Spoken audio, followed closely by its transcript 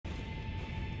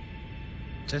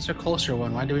There's a closer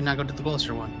one. Why do we not go to the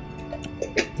closer one?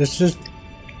 This is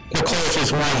The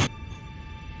closest one.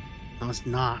 No, it's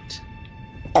not.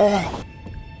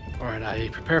 Alright, I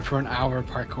prepare for an hour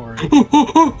parkour.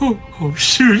 Oh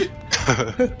shoot!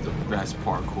 The best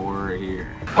parkour right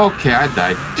here. Okay, I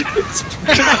died.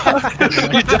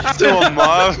 You died to a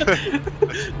mob?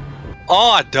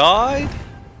 Oh, I died?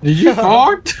 Did you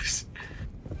fall?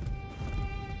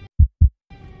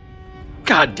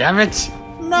 God damn it!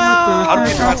 How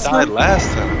did we not die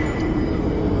last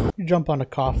time? you jump on a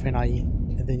coffin,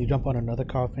 and then you jump on another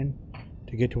coffin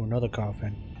to get to another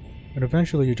coffin. And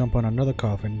eventually you jump on another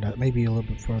coffin that may be a little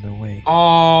bit further away.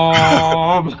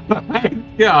 Oh my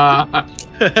god!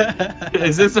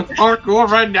 Is this a parkour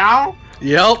right now?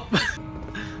 Yep.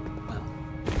 Well,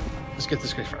 let's get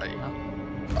this guy for you.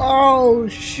 Oh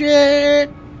shit!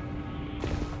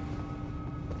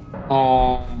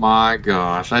 Oh my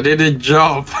gosh! I didn't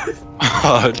jump.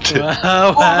 Oh, dude.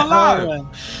 Well,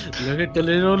 look at the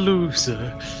little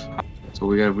loser. So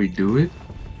we gotta redo it.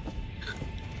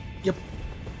 Yep.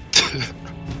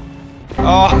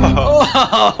 Oh.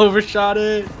 Oh, overshot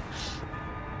it.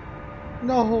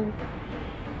 No.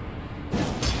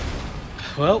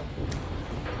 Well,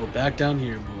 we're back down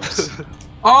here, boys.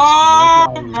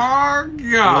 Oh my Looks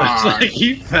god! like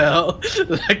he fell.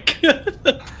 Like,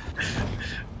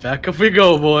 back up we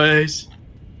go, boys.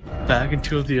 Back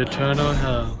into the eternal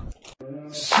hell.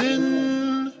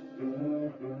 Sin.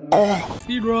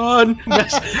 Speed run.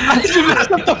 That's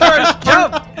the first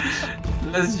jump.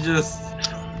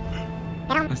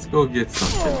 Let's go get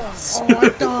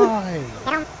something. Oh,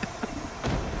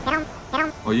 I died.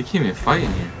 Oh, you came in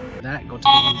fighting here. That go to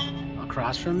the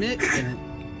across from it and then.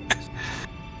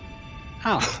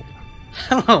 How?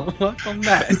 Hello, welcome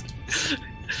back.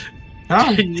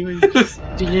 Huh?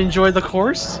 Did you enjoy the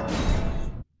course?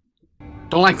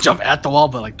 Don't like jump at the wall,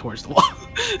 but like towards the wall.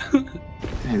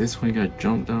 Hey, this one you gotta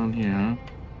jump down here,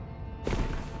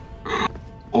 huh?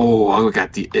 Oh, I look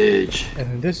at the edge. And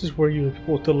then this is where you're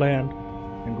supposed to land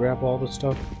and grab all the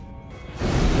stuff.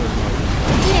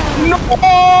 No!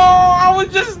 I was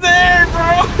just there,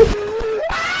 bro!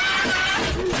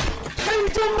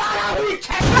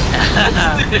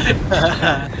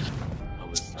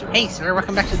 Hey, sir,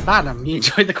 welcome back to the bottom. You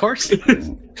enjoyed the course?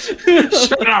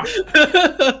 Shut up!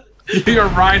 You're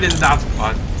right in that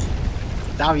spot.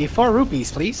 That'll be 4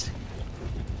 rupees, please.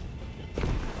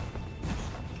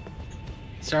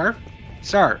 Sir?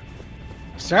 Sir?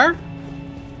 Sir?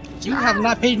 You have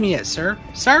not paid me yet, sir.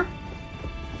 Sir?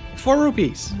 4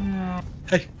 rupees.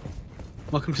 Hey,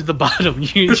 welcome to the bottom.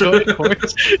 You enjoyed the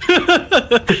course?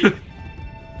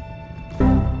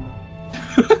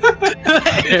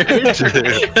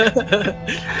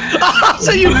 Oh,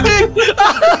 so you did!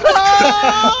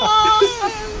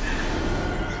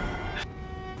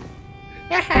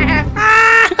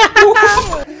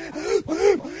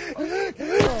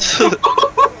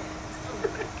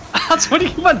 That's what you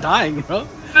keep on dying, bro.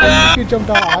 You jumped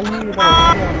out. I knew you were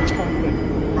gonna on this coffin.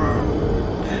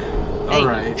 Hey,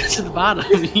 Alright. get to the bottom.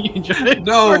 You enjoyed it?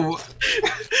 No!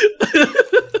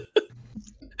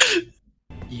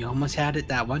 You almost had it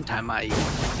that one time,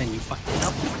 then you fucked it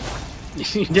up.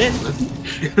 You did.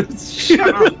 Shut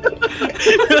up!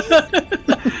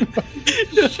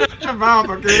 Shut your mouth,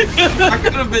 okay? I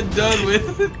could have been done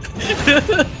with it.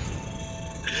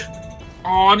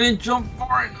 Oh, I didn't jump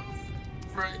far enough.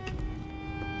 Frick.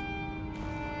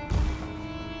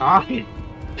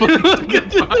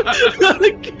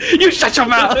 You shut your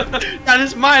mouth. That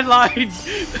is my line.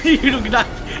 You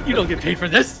don't get paid for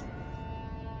this.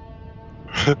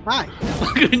 Hi.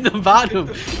 Welcome to the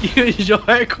bottom. You enjoy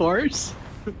our course?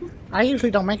 I usually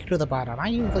don't make it to the bottom. I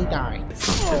usually die.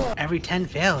 Every 10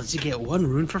 fails, you get 1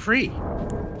 rune for free.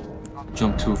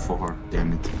 Jump too far,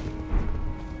 damn it.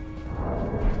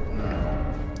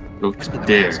 Look Must be the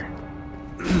there.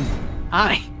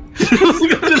 Hi.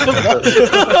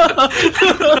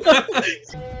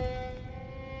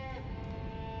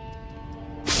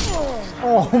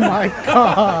 Oh my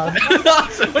god!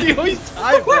 So what do you always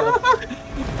die for?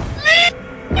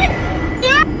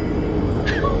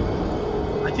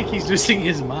 I think he's losing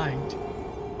his mind.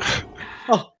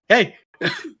 Oh, hey!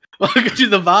 Welcome to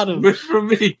the bottom. Good for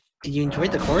me. Did you enjoy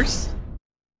the course?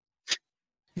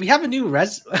 We have a new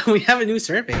we have a new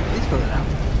survey. Please fill it out.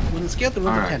 On a scale of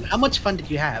 1 to 10, how much fun did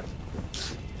you have?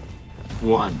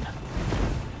 1.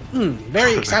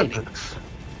 Very exciting.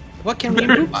 What can we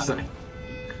improve on?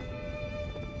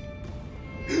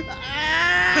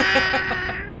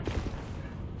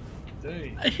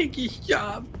 I hate this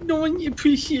job. No one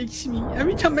appreciates me.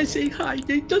 Every time I say hi,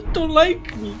 they just don't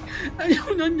like me. I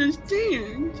don't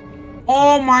understand.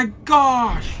 Oh my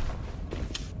gosh!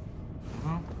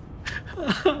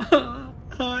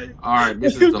 Hi. Alright,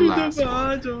 this is the Welcome to last one.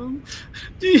 bottom.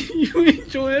 Do you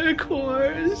enjoy a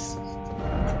course?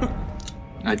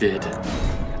 I did.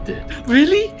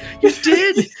 Really? You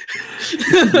did?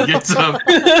 Get some.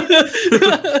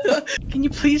 Can you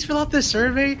please fill out this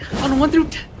survey? On 1 through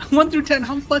 10,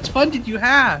 how much fun did you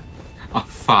have? A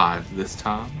 5 this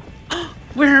time.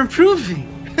 We're improving.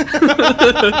 The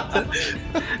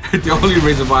only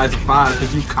reason why it's a 5 is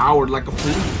because you cowered like a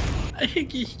fool. I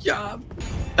hate your job.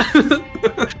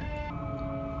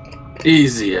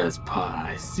 Easy as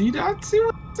pie. See that? See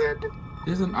what I said?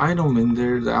 There's an item in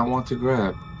there that I want to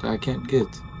grab that I can't get.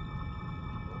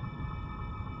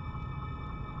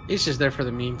 It's just there for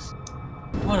the memes.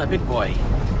 What a big boy.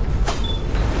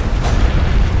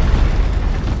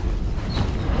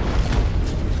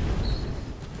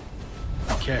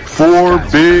 Okay. 4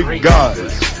 big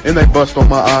guys, and they bust on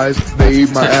my eyes. They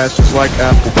eat my ass just like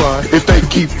apple pie. If they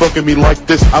keep fucking me like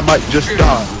this, I might just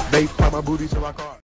die. They tie my booty till I cry.